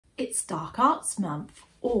It's Dark Arts Month,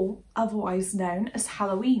 or otherwise known as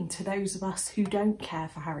Halloween to those of us who don't care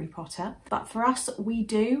for Harry Potter. But for us, we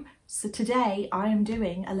do. So today I am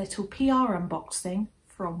doing a little PR unboxing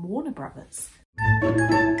from Warner Brothers.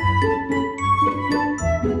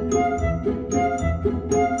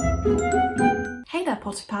 Hey there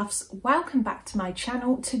Potterpuffs, welcome back to my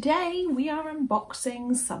channel. Today we are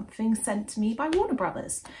unboxing something sent to me by Warner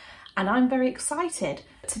Brothers and I'm very excited.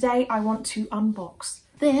 Today I want to unbox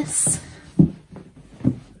this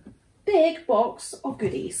big box of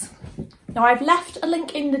goodies. Now I've left a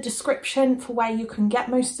link in the description for where you can get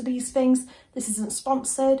most of these things. This isn't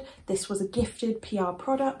sponsored, this was a gifted PR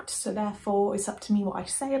product, so therefore it's up to me what I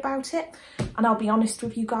say about it. And I'll be honest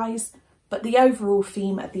with you guys, but the overall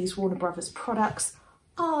theme of these Warner Brothers products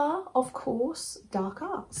are, of course, dark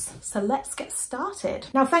arts. So let's get started.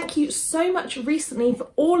 Now, thank you so much recently for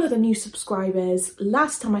all of the new subscribers.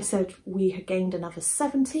 Last time I said we had gained another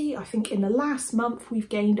 70. I think in the last month we've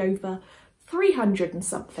gained over 300 and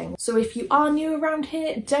something. So if you are new around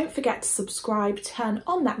here, don't forget to subscribe, turn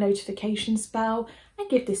on that notifications bell and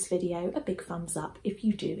give this video a big thumbs up if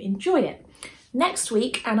you do enjoy it. Next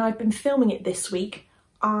week, and I've been filming it this week,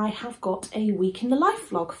 I have got a week in the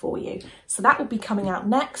life vlog for you. So that will be coming out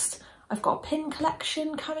next. I've got a pin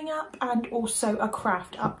collection coming up and also a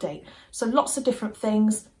craft update. So lots of different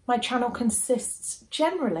things. My channel consists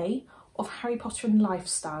generally of Harry Potter and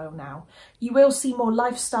lifestyle now. You will see more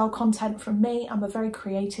lifestyle content from me. I'm a very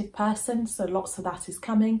creative person, so lots of that is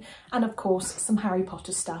coming. And of course, some Harry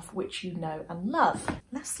Potter stuff, which you know and love.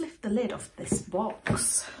 Let's lift the lid off this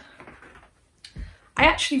box. I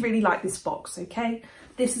actually really like this box, okay?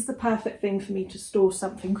 This is the perfect thing for me to store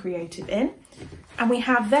something creative in. And we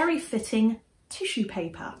have very fitting tissue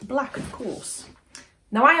paper, black of course.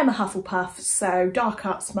 Now I am a Hufflepuff, so Dark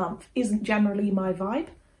Arts Month isn't generally my vibe,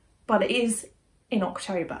 but it is in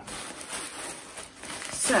October.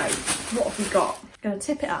 So what have we got? I'm gonna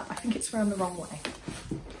tip it up, I think it's around the wrong way.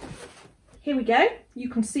 Here we go, you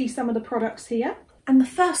can see some of the products here. And the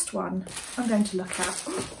first one I'm going to look at,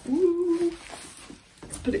 ooh,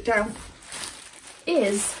 let's put it down,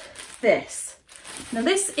 is this. Now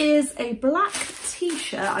this is a black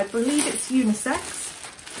t-shirt, I believe it's unisex.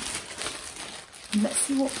 And let's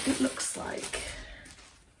see what it looks like.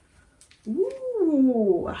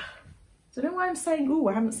 Ooh, don't know why I'm saying ooh,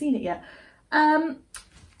 I haven't seen it yet.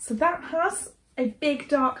 So that has a big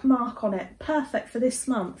dark mark on it, perfect for this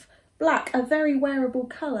month. Black, a very wearable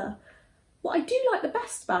colour. What I do like the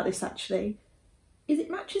best about this actually is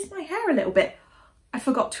it matches my hair a little bit. I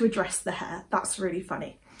forgot to address the hair, that's really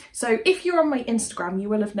funny. So if you're on my Instagram, you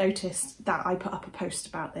will have noticed that I put up a post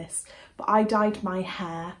about this, but I dyed my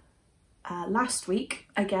hair last week.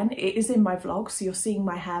 Again, it is in my vlog, so you're seeing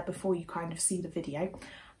my hair before you kind of see the video.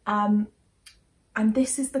 And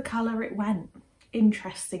this is the colour it went,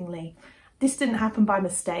 interestingly. This didn't happen by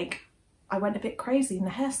mistake. I went a bit crazy in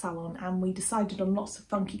the hair salon and we decided on lots of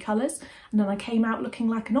funky colours, and then I came out looking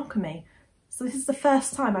like an okami. So this is the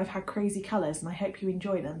first time I've had crazy colours and I hope you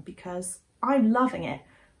enjoy them because I'm loving it.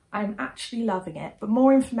 I'm actually loving it, but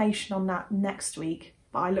more information on that next week,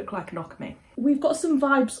 but I look like an okami. We've got some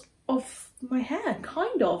vibes of my hair,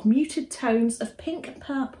 kind of. Muted tones of pink,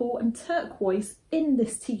 purple and turquoise in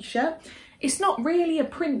this t-shirt. It's not really a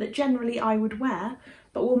print that generally I would wear,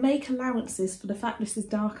 but we'll make allowances for the fact this is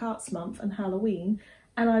Dark Arts Month and Halloween.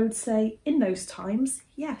 And I would say in those times,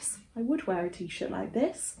 yes, I would wear a t-shirt like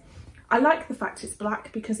this. I like the fact it's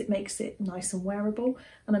black because it makes it nice and wearable,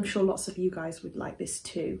 and I'm sure lots of you guys would like this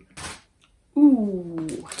too. Ooh,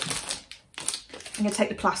 I'm gonna take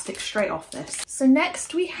the plastic straight off this. So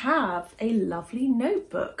next we have a lovely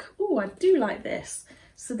notebook. Ooh, I do like this.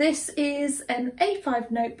 So this is an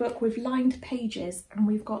A5 notebook with lined pages, and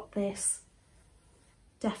we've got this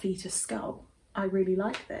Death Eater skull. I really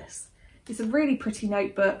like this. It's a really pretty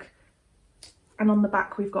notebook, and on the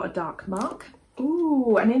back we've got a dark mark.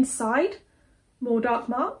 Ooh, and inside, more dark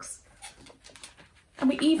marks. And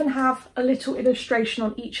we even have a little illustration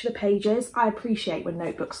on each of the pages. I appreciate when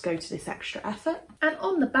notebooks go to this extra effort. And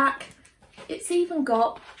on the back, it's even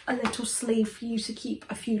got a little sleeve for you to keep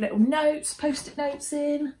a few little notes, post-it notes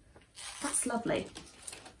in. That's lovely.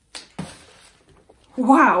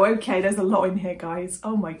 Wow, okay, there's a lot in here, guys.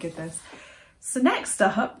 Oh my goodness. So next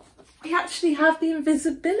up, we actually have the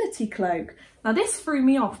invisibility cloak. Now this threw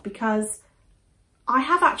me off because I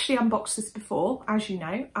have actually unboxed this before, as you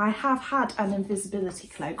know. I have had an invisibility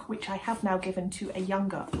cloak, which I have now given to a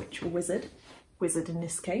younger witch or wizard in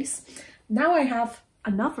this case. Now I have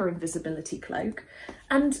another invisibility cloak,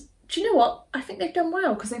 and do you know what? I think they've done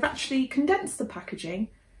well because they've actually condensed the packaging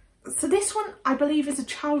So this one I believe is a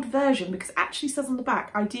child version because it actually says on the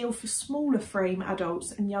back, ideal for smaller frame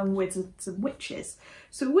adults and young wizards and witches.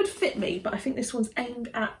 So it would fit me, but I think this one's aimed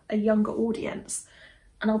at a younger audience.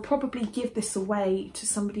 And I'll probably give this away to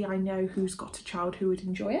somebody I know who's got a child who would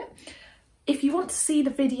enjoy it. If you want to see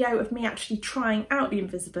the video of me actually trying out the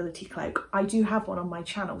invisibility cloak, I do have one on my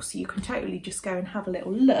channel, so you can totally just go and have a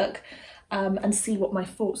little look and see what my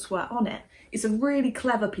thoughts were on it. It's a really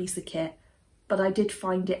clever piece of kit, but I did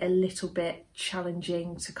find it a little bit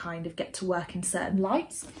challenging to kind of get to work in certain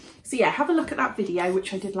lights. So yeah, have a look at that video,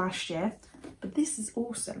 which I did last year. But this is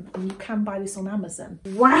awesome, and you can buy this on Amazon.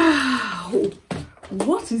 Wow,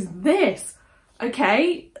 what is this?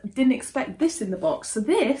 Okay, didn't expect this in the box. So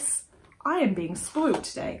this, I am being spoiled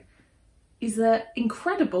today, is an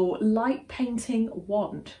incredible light painting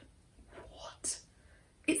wand. What?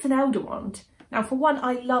 It's an elder wand. Now, for one,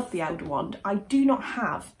 I love the elder wand. I do not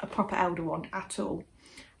have a proper elder wand at all.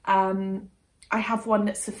 I have one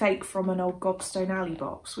that's a fake from an old Godstone Alley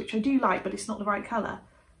box, which I do like, but it's not the right colour.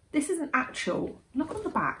 This is an actual, look on the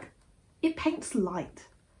back, it paints light.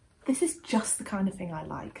 This is just the kind of thing I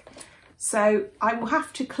like. So I will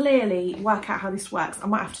have to clearly work out how this works. I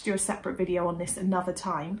might have to do a separate video on this another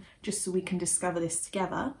time, just so we can discover this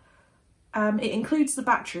together. It includes the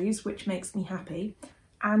batteries, which makes me happy.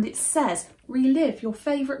 And it says, relive your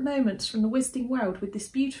favourite moments from the Wizarding world with this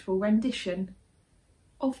beautiful rendition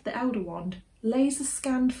of the Elder Wand. Laser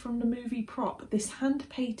scanned from the movie prop, this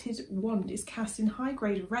hand-painted wand is cast in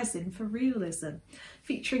high-grade resin for realism,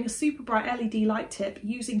 featuring a super bright LED light tip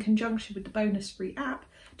used in conjunction with the bonus free app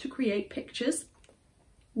to create pictures,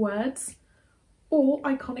 words, or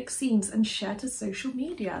iconic scenes and share to social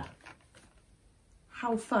media.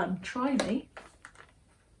 How fun. Try me.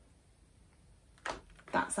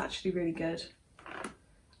 That's actually really good.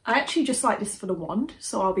 I actually just like this for the wand,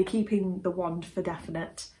 so I'll be keeping the wand for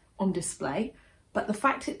definite on display, but the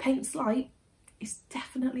fact it paints light is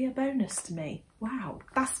definitely a bonus to me. Wow,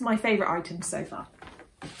 that's my favourite item so far.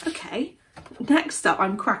 Okay, next up,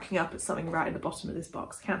 I'm cracking up at something right at the bottom of this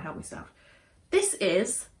box. I can't help myself. This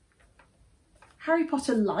is Harry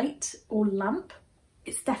Potter light or lamp.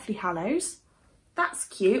 It's Deathly Hallows. That's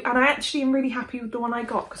cute, and I actually am really happy with the one I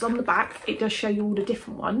got because on the back it does show you all the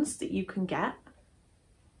different ones that you can get.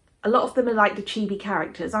 A lot of them are like the chibi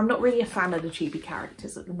characters. I'm not really a fan of the chibi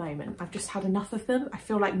characters at the moment. I've just had enough of them. I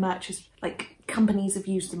feel like companies have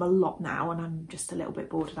used them a lot now, and I'm just a little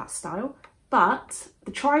bit bored of that style. But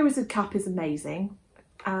the Triwizard Cup is amazing.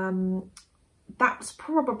 That's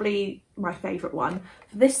probably my favourite one.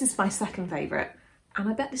 This is my second favourite, and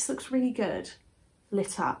I bet this looks really good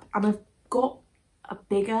lit up. And I've got a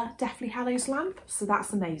bigger Deathly Hallows lamp, so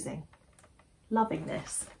that's amazing. Loving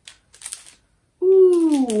this.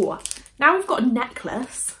 Ooh, now we've got a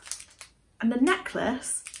necklace, and the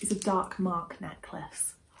necklace is a dark mark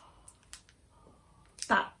necklace.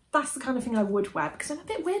 That's the kind of thing I would wear because I'm a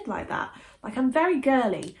bit weird like that. Like, I'm very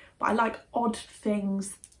girly, but I like odd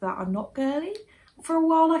things that are not girly. For a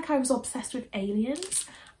while, like, I was obsessed with aliens,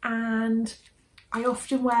 and I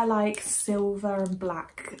often wear like silver and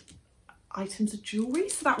black items of jewellery,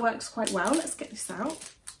 so that works quite well. Let's get this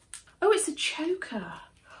out. Oh, it's a choker.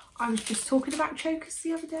 I was just talking about chokers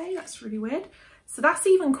the other day. That's really weird. So that's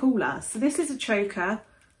even cooler. So this is a choker.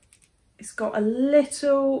 It's got a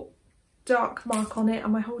little dark mark on it.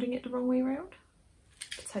 Am I holding it the wrong way around?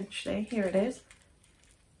 Potentially. Here it is.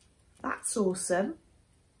 That's awesome.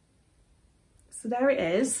 So there it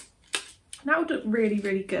is. That would look really,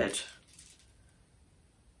 really good.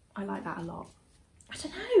 I like that a lot. I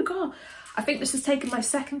don't know, God. I think this has taken my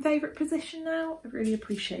second favourite position now. I really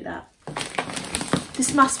appreciate that.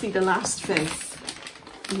 This must be the last thing.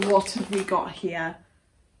 What have we got here?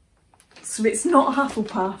 So it's not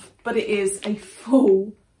Hufflepuff, but it is a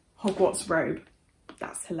full Hogwarts robe.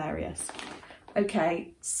 That's hilarious.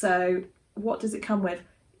 Okay, so what does it come with?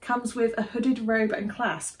 It comes with a hooded robe and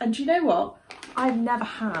clasp. And do you know what? I've never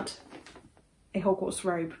had a Hogwarts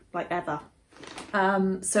robe, like, ever.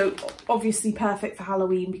 So obviously perfect for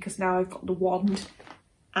Halloween because now I've got the wand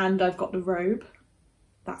and I've got the robe.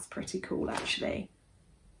 That's pretty cool, actually.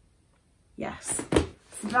 Yes,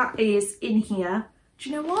 so that is in here. Do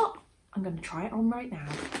you know what? I'm going to try it on right now.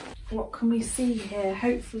 What can we see here?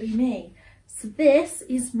 Hopefully me. So this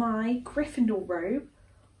is my Gryffindor robe.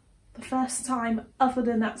 The first time, other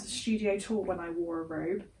than at the studio tour when I wore a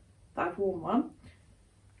robe, that I've worn one.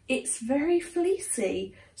 It's very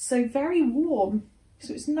fleecy, so very warm.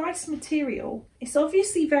 So it's nice material. It's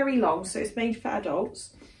obviously very long, so it's made for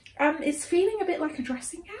adults. It's feeling a bit like a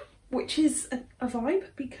dressing gown, which is a vibe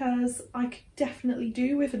because I could definitely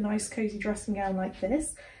do with a nice cozy dressing gown like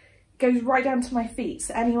this. It goes right down to my feet,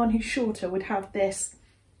 so anyone who's shorter would have this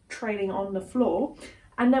trailing on the floor.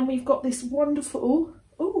 And then we've got this wonderful,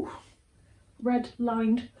 ooh, red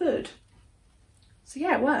lined hood. So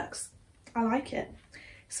yeah, it works. I like it.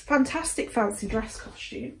 It's a fantastic fancy dress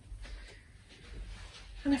costume.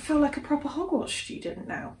 And I feel like a proper Hogwarts student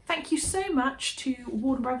now. Thank you so much to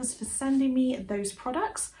Warner Brothers for sending me those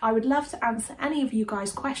products. I would love to answer any of you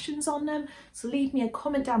guys' questions on them. So leave me a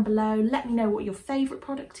comment down below. Let me know what your favourite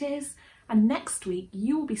product is. And next week,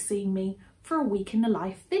 you will be seeing me for a week in the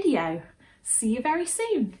life video. See you very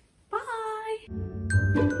soon.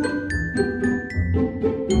 Bye.